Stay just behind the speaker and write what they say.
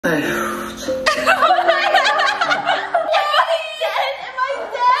Am I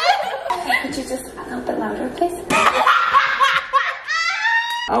dead? Could you just a little bit louder, please?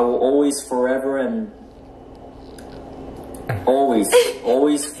 I will always, forever, and always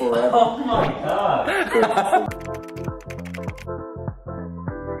forever. Oh my god.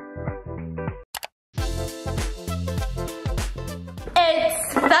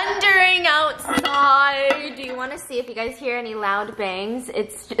 It's thundering outside. Do you want to see if you guys hear any loud bangs?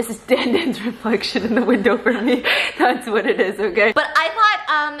 It's just Dandan's reflection in the window for me. That's what it is, okay? But I thought,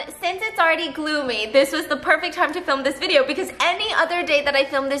 since it's already gloomy, this was the perfect time to film this video, because any other day that I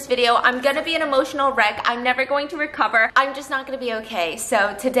film this video, I'm gonna be an emotional wreck. I'm never going to recover. I'm just not gonna be okay.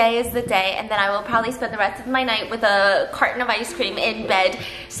 So today is the day, and then I will probably spend the rest of my night with a carton of ice cream in bed,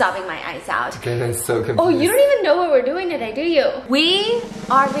 sobbing my eyes out. Dandan's so confused. Oh, you don't even know what we're doing today, do you? We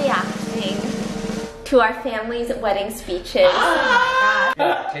are reacting to our family's wedding speeches. Oh my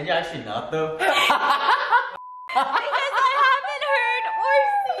god. Yeah, can you actually not though? Because I haven't heard or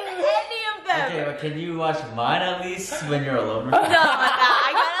seen any of them. Okay, but can you watch mine at least when you're alone? No,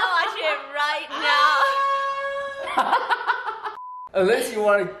 I gotta watch it right now. Unless you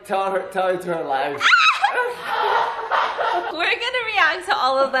want to tell it to her live. We're gonna react to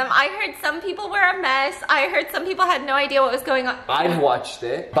all of them. I heard some people were a mess. I heard some people had no idea what was going on. I've watched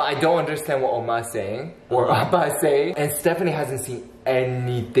it, but I don't understand what Oma is saying, or Abba is saying, and Stephanie hasn't seen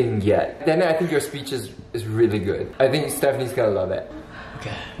anything yet. Then I think your speech is really good. I think Stephanie's gonna love it.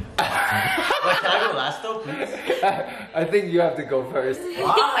 Okay. Wait, can I go last though, please? I think you have to go first.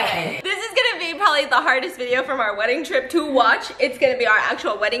 Why? This is gonna be probably the hardest video from our wedding trip to watch. It's gonna be our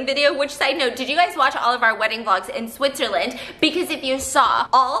actual wedding video, which, side note, did you guys watch all of our wedding vlogs in Switzerland? Because if you saw,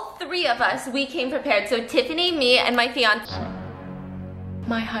 all three of us, we came prepared. So Tiffany, me, and my fiance,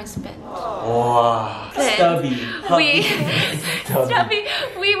 my husband. Wow. Stubby. Stubby.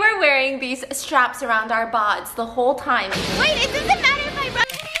 We were wearing these straps around our bods the whole time. Wait, it doesn't matter if I run.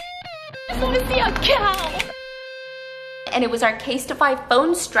 I just want to see a cow. And it was our Casetify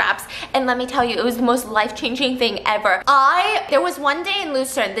phone straps, and let me tell you, it was the most life-changing thing ever. There was one day in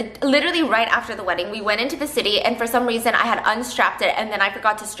Lucerne, literally right after the wedding, we went into the city, and for some reason I had unstrapped it, and then I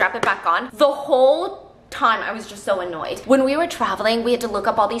forgot to strap it back on. The whole time I was just so annoyed. When we were traveling, we had to look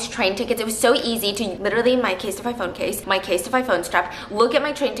up all these train tickets. It was so easy to literally my Casetify phone case, my Casetify phone strap, look at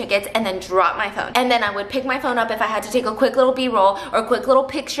my train tickets, and then drop my phone. And then I would pick my phone up if I had to take a quick little B-roll or a quick little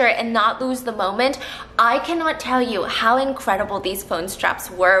picture and not lose the moment. I cannot tell you how incredible these phone straps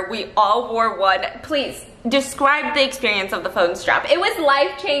were. We all wore one. Please describe the experience of the phone strap. It was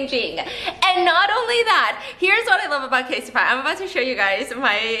life-changing. And not only that, here's what I love about Casetify. I'm about to show you guys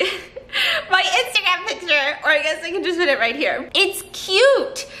my Instagram picture, or I guess I can just put it right here. It's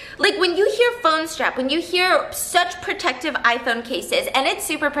cute. Like, when you hear phone strap, when you hear such protective iPhone cases, and it's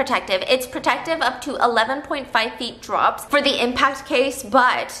super protective. It's protective up to 11.5 feet drops for the impact case,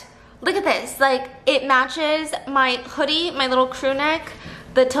 but look at this. Like, it matches my hoodie, my little crew neck,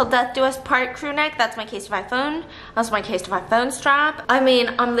 the Till Death Do Us Part crew neck. That's my Casetify phone. That's my Casetify phone strap. I mean,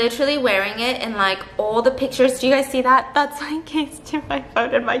 I'm literally wearing it in like all the pictures. Do you guys see that? That's my Casetify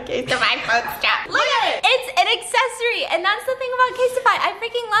phone and my Casetify phone strap. Look at it. It's an accessory, and that's the thing about Casetify. I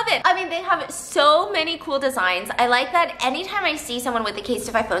freaking love it. I mean, they have so many cool designs. I like that anytime I see someone with a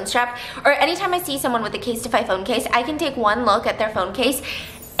Casetify phone strap, or anytime I see someone with a Casetify phone case, I can take one look at their phone case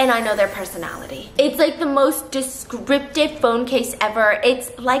and I know their personality. It's like the most descriptive phone case ever.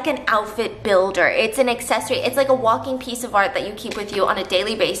 It's like an outfit builder. It's an accessory. It's like a walking piece of art that you keep with you on a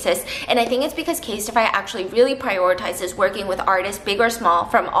daily basis. And I think it's because Casetify actually really prioritizes working with artists, big or small,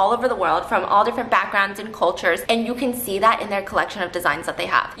 from all over the world, from all different backgrounds and cultures. And you can see that in their collection of designs that they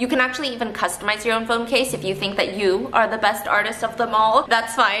have. You can actually even customize your own phone case if you think that you are the best artist of them all.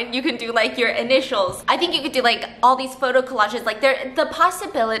 That's fine. You can do like your initials. I think you could do like all these photo collages. Like, the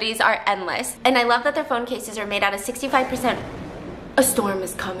possibilities are endless. And I love that their phone cases are made out of 65%. A storm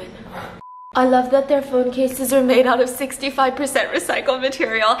is coming. I love that their phone cases are made out of 65% recycled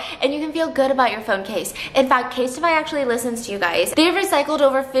material, and you can feel good about your phone case. In fact, Casetify actually listens to you guys. They've recycled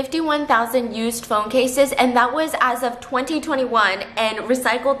over 51,000 used phone cases, and that was as of 2021, and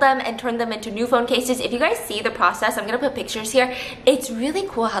recycled them and turned them into new phone cases. If you guys see the process, I'm gonna put pictures here. It's really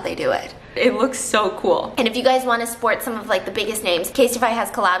cool how they do it. It looks so cool. And if you guys want to sport some of like the biggest names, Casetify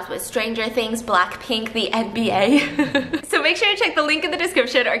has collabs with Stranger Things, Blackpink, the NBA. So make sure to check the link in the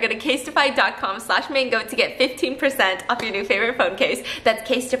description or go to casetify.com/mango to get 15% off your new favorite phone case. That's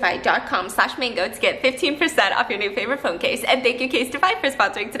casetify.com/mango to get 15% off your new favorite phone case. And thank you, Casetify, for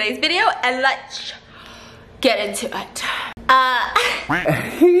sponsoring today's video. And let's get into it. Stand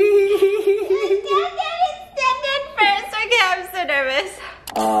in first. Okay, I'm so nervous.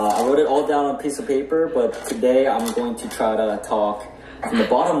 I wrote it all down on a piece of paper, but today I'm going to try to talk from the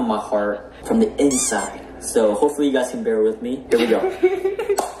bottom of my heart, from the inside. So hopefully you guys can bear with me. Here we go.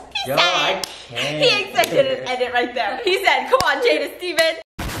 Yo, I can't. He expected an edit right there. He said, come on, Jada Steven.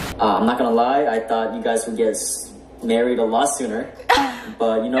 I'm not gonna lie, I thought you guys would get married a lot sooner.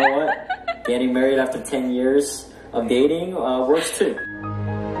 But you know what? Getting married after 10 years of dating works too.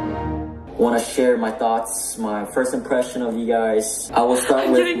 I want to share my thoughts, my first impression of you guys. I will start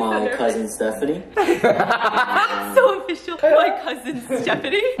with my cousin Stephanie. So official. My cousin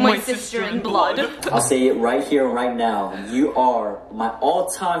Stephanie. My sister in blood. I'll say it right here and right now. You are my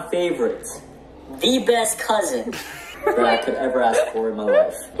all-time favorite, the best cousin that I could ever ask for in my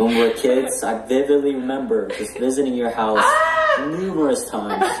life. When we were kids, I vividly remember just visiting your house numerous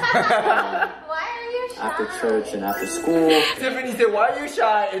times. After church and after school. Tiffany said, why are you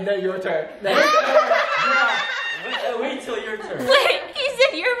shy? And then your turn. Wait till your turn. Wait, he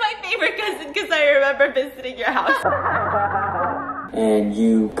said you're my favorite cousin because I remember visiting your house. And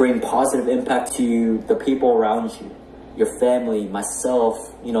you bring positive impact to the people around you. Your family,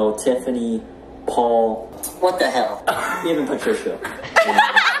 myself, you know, Tiffany, Paul. What the hell? Even Patricia.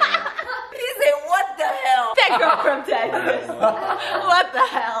 That girl from Texas. What the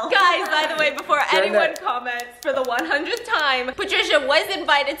hell? Guys, by the way, before anyone comments, for the 100th time, Patricia was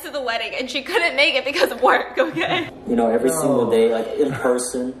invited to the wedding and she couldn't make it because of work, okay? You know, every single day, like in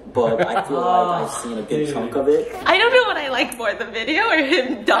person, but I feel like I've seen a good chunk of it. I don't know what I like more, the video or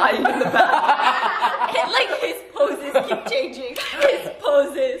him dying in the back. And like his poses keep changing. His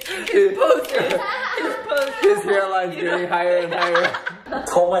poses. His poses. His poses. His hairline's getting higher and higher. I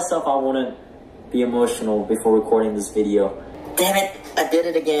told myself I wouldn't be emotional before recording this video. Damn it, I did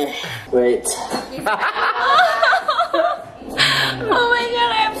it again. Wait. Oh my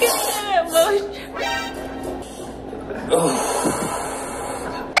god, I'm getting emotional.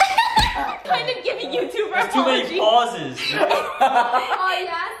 Kind of giving YouTuber apology. Too many pauses. Oh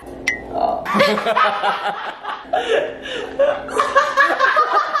yeah.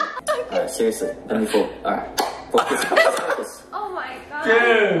 Alright, seriously, let me focus. Alright, focus. Oh my god.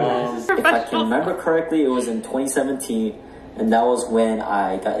 Dude. If I can remember correctly, it was in 2017, and that was when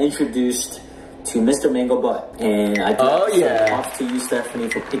I got introduced to Mr. MissMangoButt. And I do props to you, Stephanie,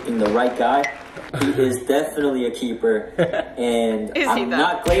 for picking the right guy. He is definitely a keeper, and I'm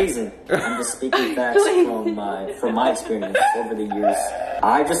not glazing. I'm just speaking facts from my experience over the years.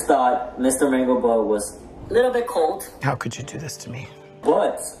 I just thought Mr. MissMangoButt was a little bit cold. How could you do this to me?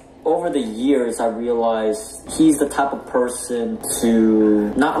 But over the years, I realized he's the type of person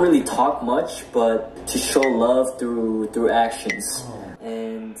to not really talk much, but to show love through actions.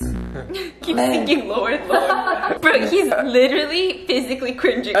 And keep sinking lower and lower. Bro, he's literally physically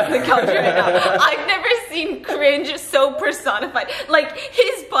cringing on the couch right now. I've never seen cringe so personified. Like,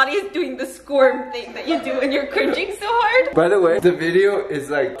 his body is doing the squirm thing that you do when you're cringing so hard. By the way, the video is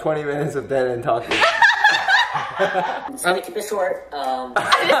like 20 minutes of Dan and talking. I'm just gonna keep it short. I'm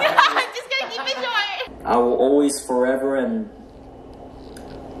just gonna keep it short. I will always, forever, and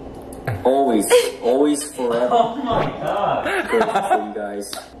always forever. Oh my god. Grateful for you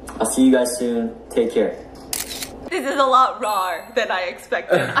guys. I'll see you guys soon. Take care. This is a lot rawer than I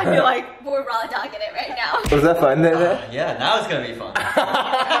expected. I feel like we're raw dogging it right now. Was that fun, Dan? Yeah, now it's gonna be fun. I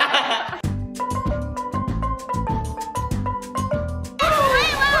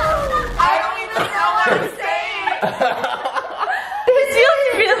don't even know what I'm saying. This feels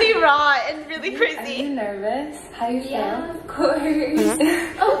really raw and really crazy. Are you nervous? How you feel? Yeah, of course.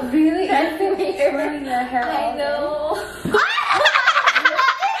 Oh, really? I feel like you're wearing your hair all I know.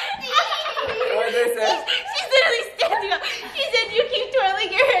 What did they say? She's literally standing up. She said, you keep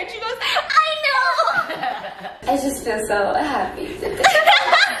twirling your hair. She goes, I know. I just feel so happy today. What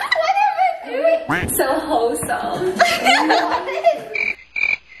am I doing? So wholesome.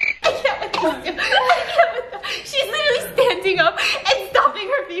 She's literally standing up and stomping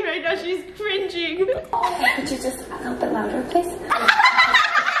her feet right now. She's cringing. Could you just a little bit louder, please?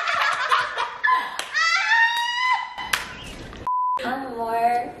 I'm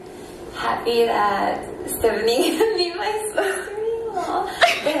more happy that Stephanie can be my sister-in-law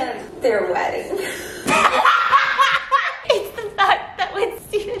than their wedding. It's the fact that when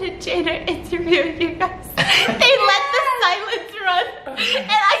Steven and Jane are interviewing you guys, they let the silence run. And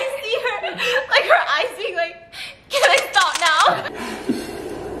I see her, like her eyes being like, can I stop now?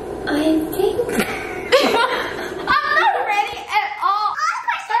 I think... I'm not ready at all. All the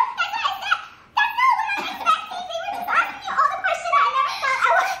questions, that's what I said. That's not what I expected. They were just asking me all the questions I never thought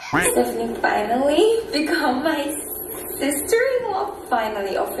I would. Stephanie finally become my sister-in-law,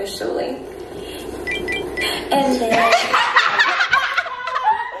 finally, officially. And then...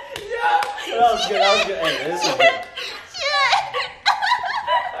 That was good. Hey, this is good.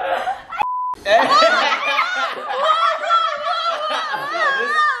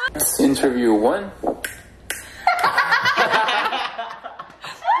 Interview 1. Bro,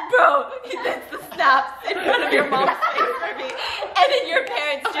 that's the snaps in front of your mom's face for me. And then your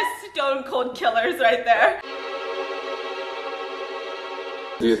parents just stone cold killers right there.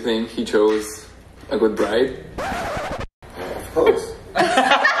 Do you think he chose a good bride? Of course. He's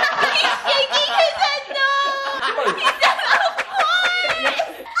shaking his head no! He said of course!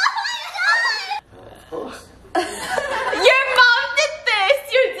 Of course. Your mom did this!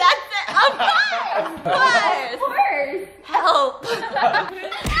 Your dad said of course! Of course! Help!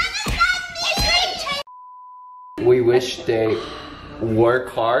 We wish they work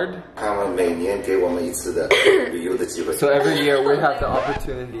hard. 他们每年给我们一次的旅游的机会。 So every year we have the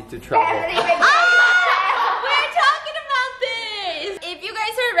opportunity to travel. We're talking about this! If you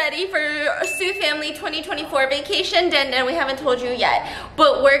guys are ready for Sioux Family 2024 vacation, then we haven't told you yet.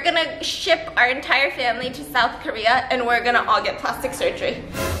 But we're gonna ship our entire family to South Korea and we're gonna all get plastic surgery.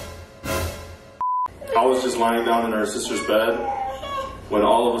 I was just lying down in her sister's bed when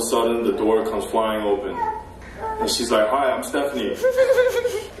all of a sudden the door comes flying open. And she's like, "Hi, I'm Stephanie."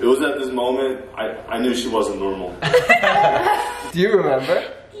 It was at this moment I knew she wasn't normal. Do you remember?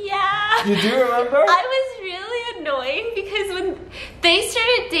 Yeah. You do remember? I was really annoying because when they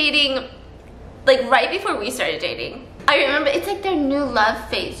started dating, like right before we started dating, I remember it's like their new love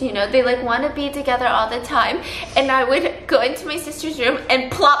phase, you know? They like want to be together all the time. And I would go into my sister's room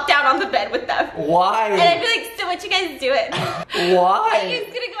and plop down on the bed with them. Why? And I'd be like, "So what you guys doing?" Why? I'm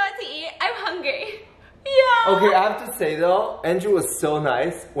just gonna go out to eat. I'm hungry. Yeah. Okay, I have to say though, Andrew was so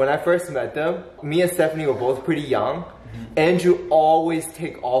nice. When I first met them, me and Stephanie were both pretty young. Andrew always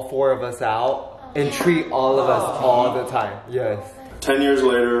take all 4 of us out and treat all of us all the time. Yes. 10 years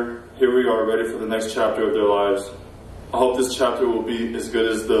later, here we are ready for the next chapter of their lives. I hope this chapter will be as good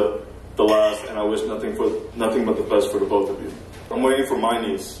as the last, and I wish nothing but the best for the both of you. I'm waiting for my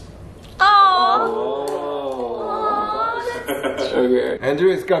niece. Aww. Okay.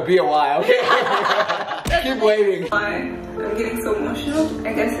 Andrew, it's gonna be a while, okay? Keep waiting. I'm getting so emotional.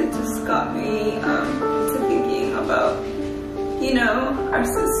 I guess it just got me to thinking about, you know, our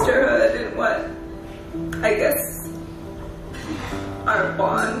sisterhood and what, I guess, our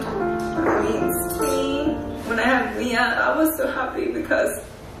bond means to me. When I had Mia, I was so happy because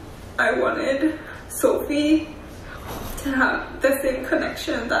I wanted Sophie to have the same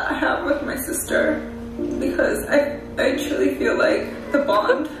connection that I have with my sister, because I truly feel like the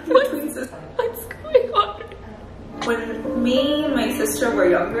bond between sisters. What's going on? When me and my sister were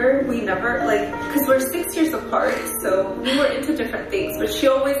younger, we never, like, because we're 6 years apart, so we were into different things, but she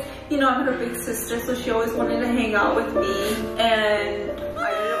always, you know, I'm her big sister, so she always wanted to hang out with me, and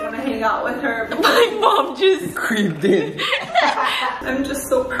I didn't want to hang out with her. My mom just creeped in. I'm just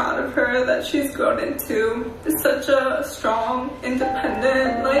so proud of her that she's grown into such a strong,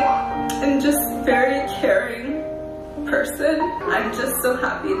 independent, like, and just very caring person. I'm just so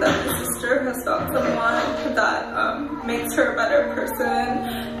happy that my sister has found someone that makes her a better person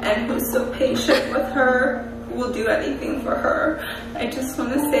and who's so patient with her, will do anything for her. I just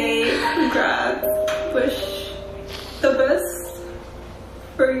want to say congrats, wish the best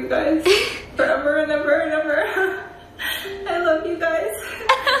for you guys forever and ever and ever. I love you guys.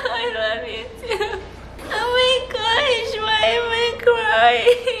 I love you too. Oh my gosh, why am I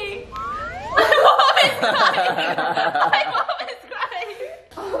crying? My mom is crying. My mom is crying.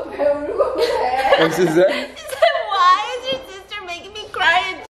 What's she say? She said, "Why is your sister making me cry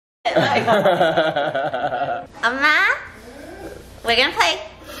and shit?" Like, Mama, we're gonna play.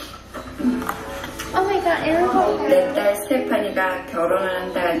 Oh my god, 내 딸 스테파니가 결혼을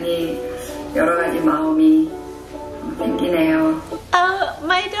한다니 여러 가지 마음이 생기네요.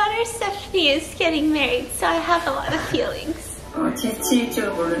 My daughter Stephanie is getting married, so I have a lot of feelings. 지칠 줄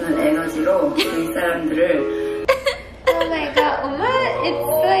모르는 에너지로 이 사람들을 Oh my god, Uma, it's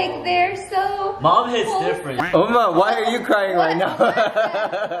like they're so... Mom hits different. Oma, why are you crying right now?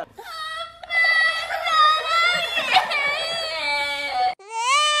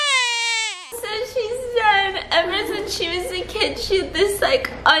 So she said ever since she was a kid, she had this like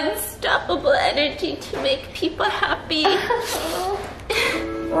unstoppable energy to make people happy.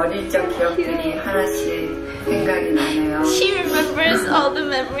 어릴 적 기억들이 하나씩 생각이 나네요. She remembers all the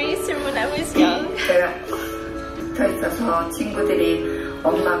memories from when I was young. 제가 붙어 있어서 친구들이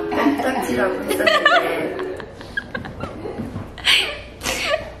엄마 껌딱지라고 했었는데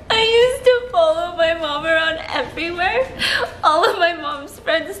I used to follow my mom around everywhere. All of my mom's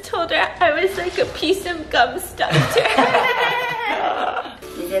friends told her I was like a piece of gum stuck to her.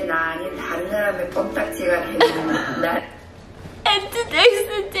 이 이제 나 아닌 다른 사람의 껌딱지가 되는 날. And today's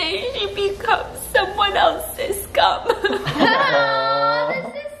the day she becomes someone else's scum. Oh, this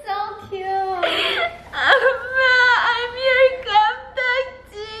is so cute. I'm your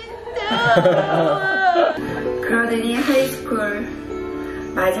껌딱지 too. 그러더니 하이스쿨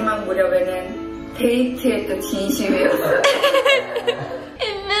마지막 무렵에는 데이트에 또 진심이었어.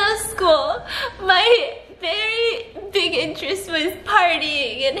 In middle school, my very big interest was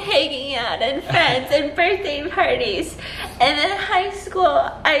partying and hanging out and friends and birthday parties. And in high school,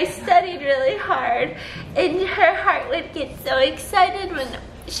 I studied really hard, and her heart would get so excited when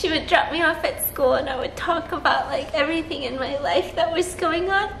she would drop me off at school, and I would talk about like everything in my life that was going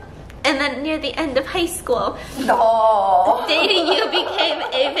on. And then near the end of high school, dating you became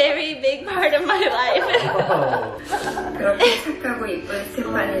a very big part of my life. 그렇게 착하고 이쁜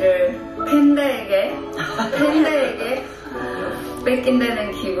스테파니를 팬다에게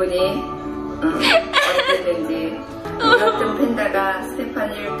뺏긴다는 기분이 어땠는지 이렇던 팬다가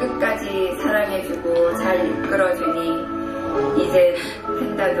스테파니를 끝까지 사랑해주고 잘 이끌어주니 이제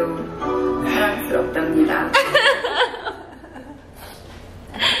팬다도 사랑스럽답니다.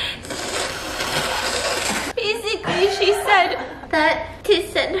 Basically, she said that to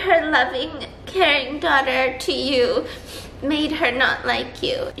send her loving, caring daughter to you made her not like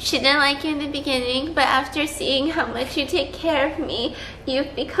you. She didn't like you in the beginning, but after seeing how much you take care of me,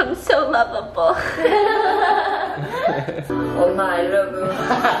 you've become so lovable. 엄마 I love you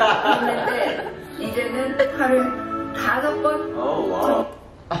했는데 이제는 하루에 5번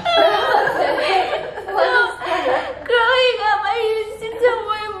Growing up, I used to tell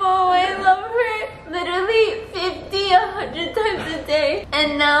my mom I love her literally 50, 100 times a day.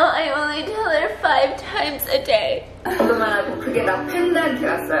 And now I only tell her 5 times a day. 그것만 하고 그게 나 팬다한테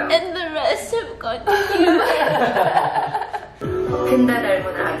갔어요. And the rest have gone to you. 팬다 닮은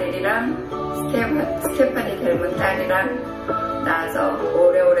아들이랑 스테파니 닮은 딸이랑 낳아서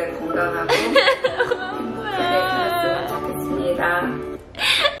오래오래 건강하고 행복하게 살았으면 좋겠습니다.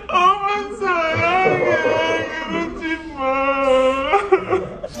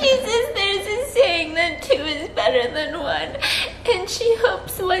 She says there's a saying that 2 is better than 1, and she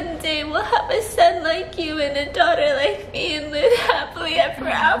hopes one day we'll have a son like you and a daughter like me and live happily ever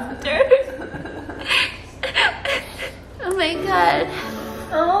after. Oh my god.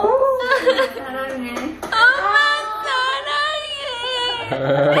 사랑해. 엄마 사랑해.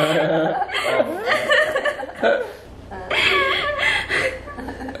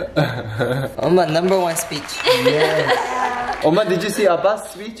 Oma, number 1 speech. Yes. Oma, did you see Abba's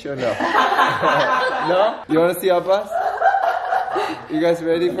speech or no? No? You want to see Abba's? You guys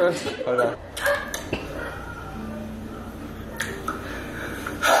ready first? Hold on.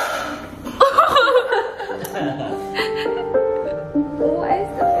 Why is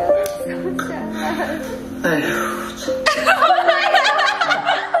the music so sad? 에휴,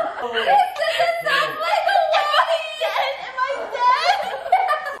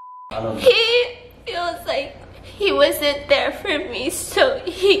 He feels like he wasn't there for me, so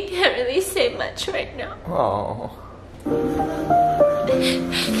he can't really say much right now. Oh.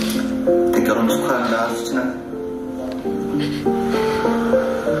 내 결혼 축하한다, 수진아.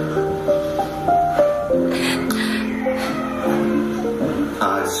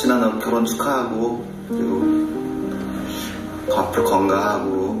 아, 수진아, 너 결혼 축하하고, 그리고 더 앞으로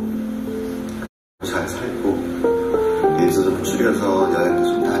건강하고, 잘 살고, 일도 좀 줄여서 여행도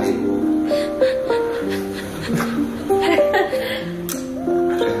좀 다니고.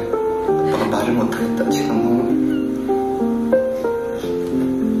 그래, 너가 말을 못하겠다, 지금.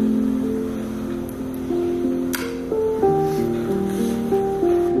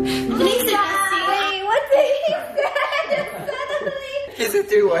 Is it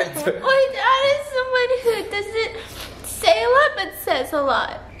 3 words? My dad is someone who doesn't say a lot but says a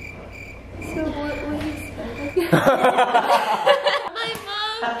lot. So what you say? My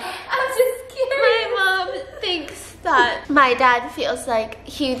mom, I'm just kidding. My mom thinks that my dad feels like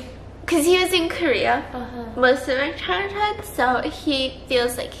because he was in Korea most of our childhood, so he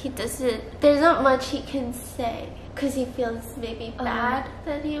feels like there's not much he can say. Because he feels maybe bad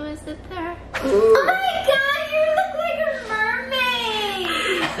that he wasn't there. Oh my god, you look like a mermaid!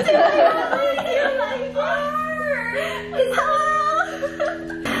 You like her!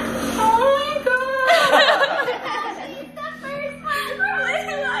 Oh my god! She's the first one! Why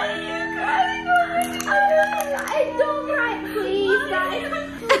are you crying? I don't cry, please, guys.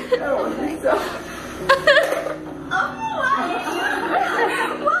 Oh my god.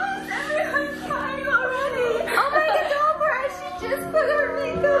 Why is everyone crying already? Oh my god, don't cry, she just put her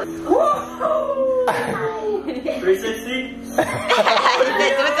makeup. 360?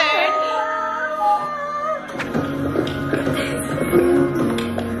 That's what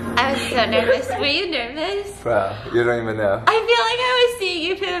nervous. Were you nervous? Bro, you don't even know. I feel like I was seeing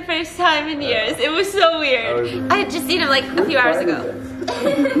you for the first time in years. It was so weird. I had just seen him like a few hours ago.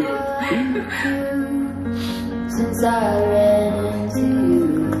 Since I ran into you.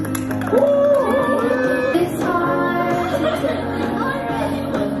 It's hard to tell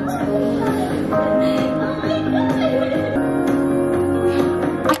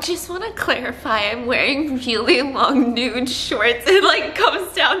I just want to clarify, I'm wearing really long nude shorts. It like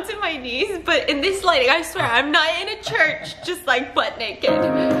comes down to my knees, but in this lighting, I swear, I'm not in a church, just like butt naked.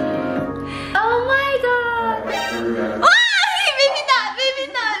 Oh my god. Ah,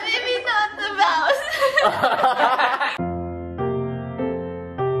 maybe not the mouse.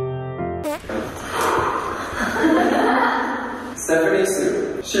 Stephanie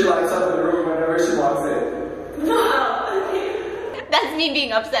Sue. She lights up the room whenever she walks in. Wow, okay. That's me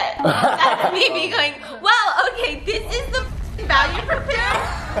being upset. That's me being going, wow, okay, this is the value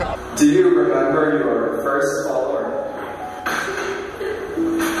prepared. Do you remember your first follower?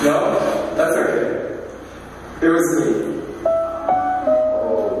 No? That's okay. It was me.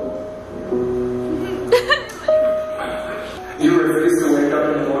 You refuse to wake up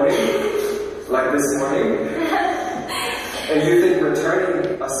in the morning, like this morning, and you think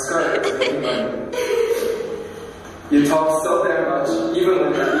returning a skirt is making money. You talk so damn much, even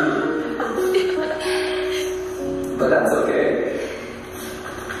when you're eating. But that's okay.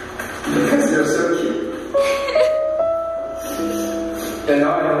 Because you're so cute. And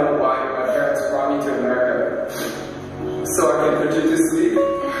now I know why my parents brought me to America. So I can put you to sleep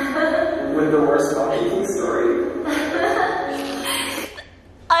with the worst monkey story.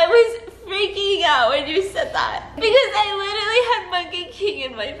 I was freaking out when you said that. Because I literally had Monkey King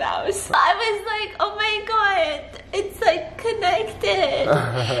in my house. I was like, oh my god, it's like connected.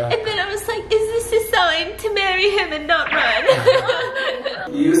 And then I was like, is this a sign to marry him and not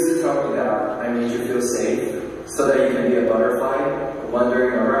run? You used to tell me that I made you feel safe, so that you can be a butterfly,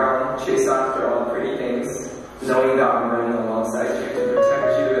 wandering around, chase after all the pretty things, knowing that I'm running alongside you to protect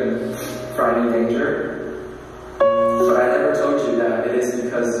you and from any danger. But I never told you that it is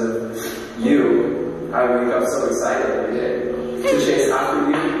because of you I wake up so excited every day to chase after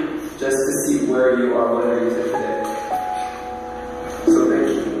you, just to see where you are, whether you did today. So thank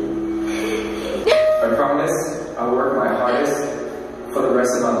you. I promise I'll work my hardest for the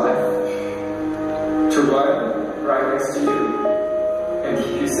rest of my life to run right next to you and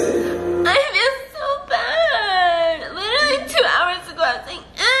keep you safe. I feel so bad. Literally 2 hours ago I was like,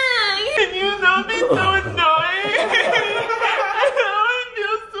 can you not be so annoying?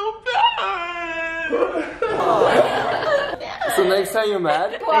 So next time you're mad,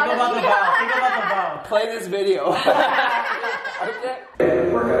 Think about the bow. play this video. Okay.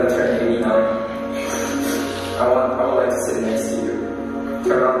 We're gonna turn 89. I would like to sit next to you,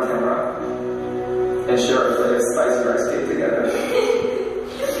 turn on the camera, and share a plate of spicy rice cake together.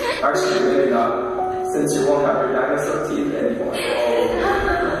 Actually, maybe not, since you won't have your dinosaur teeth anymore.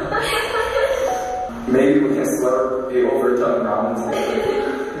 Maybe we can slurp the overdone ramen together.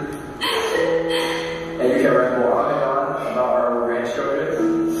 And you can ramble on and on about our grandchildren,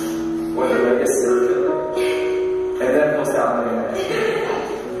 or the latest serial killer, and then post out on the internet.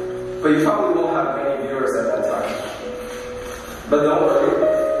 But you probably won't have many viewers at that time. But don't worry,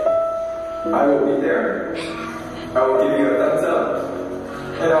 I will be there. I will give you a thumbs up,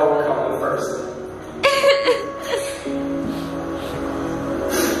 and I will comment first.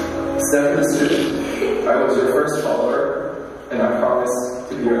 Stephanie Sue, I was your first follower, and I promise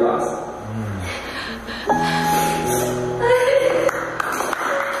to be your last.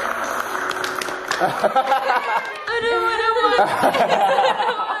 I don't want to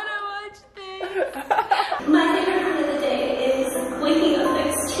watch this. My favorite part of the day is waking up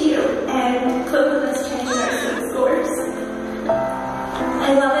next to you and both of us changing our swim scores.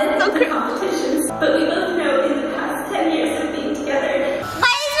 I love it, the competitions, but we both know in the past 10 years of being together.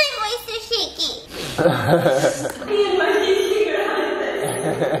 Why is my voice so shaky? Me and my King are having this.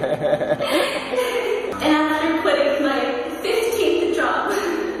 And after quitting my 15th job,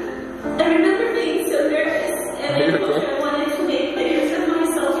 I remember being so nervous, and I wanted to make videos of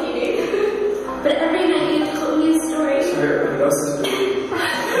myself eating. But every night you told me a story. No, this is really...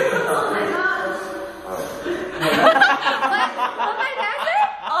 Oh my gosh. What my dad said?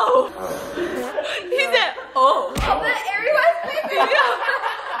 Oh. He said, oh. The Ari West baby?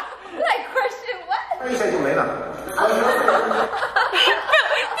 Like, question what?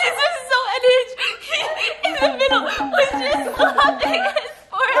 This is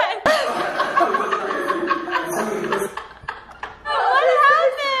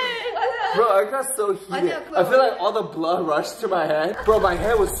Bro, I got so heated. I feel like all the blood rushed to my head. Bro, my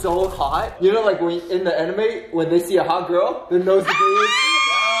head was so hot. You know, like when in the anime, when they see a hot girl, their nose bleeds.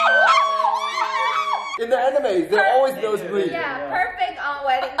 In the anime, they're always nosebleed. Yeah, perfect on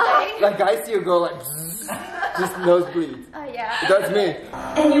wedding day. Like guys see a girl like just nosebleeds. Oh yeah. That's me.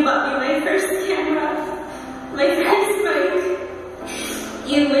 And you bought me my first camera, my first mic.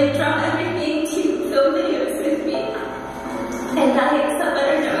 You withdraw everything to film videos with me. And that makes it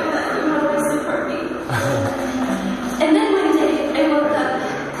better knowing that you always support me. And then one day, I woke up.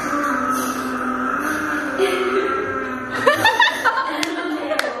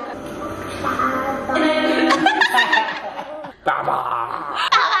 And I Baba!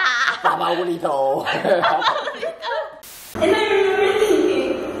 Baba Bonito! And I remember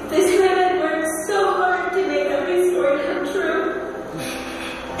thinking, this man had worked so hard to make every story come true.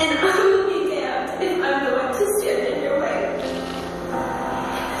 And I will be damned if I'm the one to stand in your way.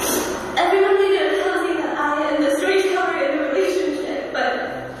 Everyone may know tells me that I am the storyteller in the relationship, but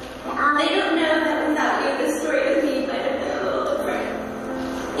they don't know that without you, the story of me might have been a little different.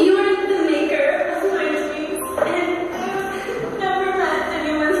 You are the maker of my dreams, and I've never met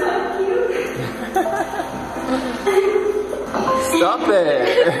anyone like you. Stop it!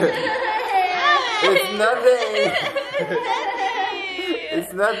 It's nothing!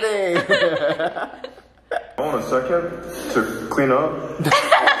 It's nothing! I want a second to clean up. Yeah.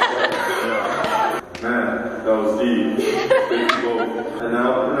 Man, that was deep. Thank you both. And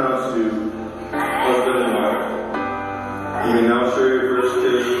now I'll pronounce you husband and wife. You can now share your first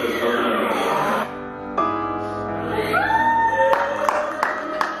kiss as husband and wife.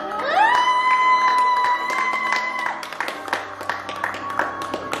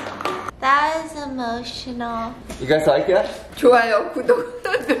 That is emotional. You guys like that? 좋아요, 구독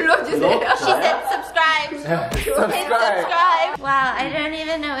또 눌러주세요. She said subscribe. Subscribe! Wow, I don't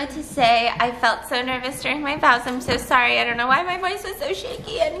even know what to say. I felt so nervous during my vows. I'm so sorry. I don't know why my voice was so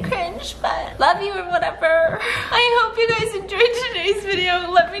shaky and cringe, but love you or whatever. I hope you guys enjoyed today's video.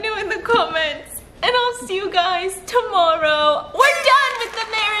 Let me know in the comments. And I'll see you guys tomorrow. We're done with the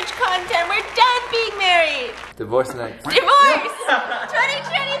marriage content. We're done being married. Divorce next. Divorce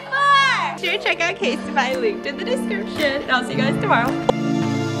 2024. Sure, check out Casetify linked in the description. And I'll see you guys tomorrow.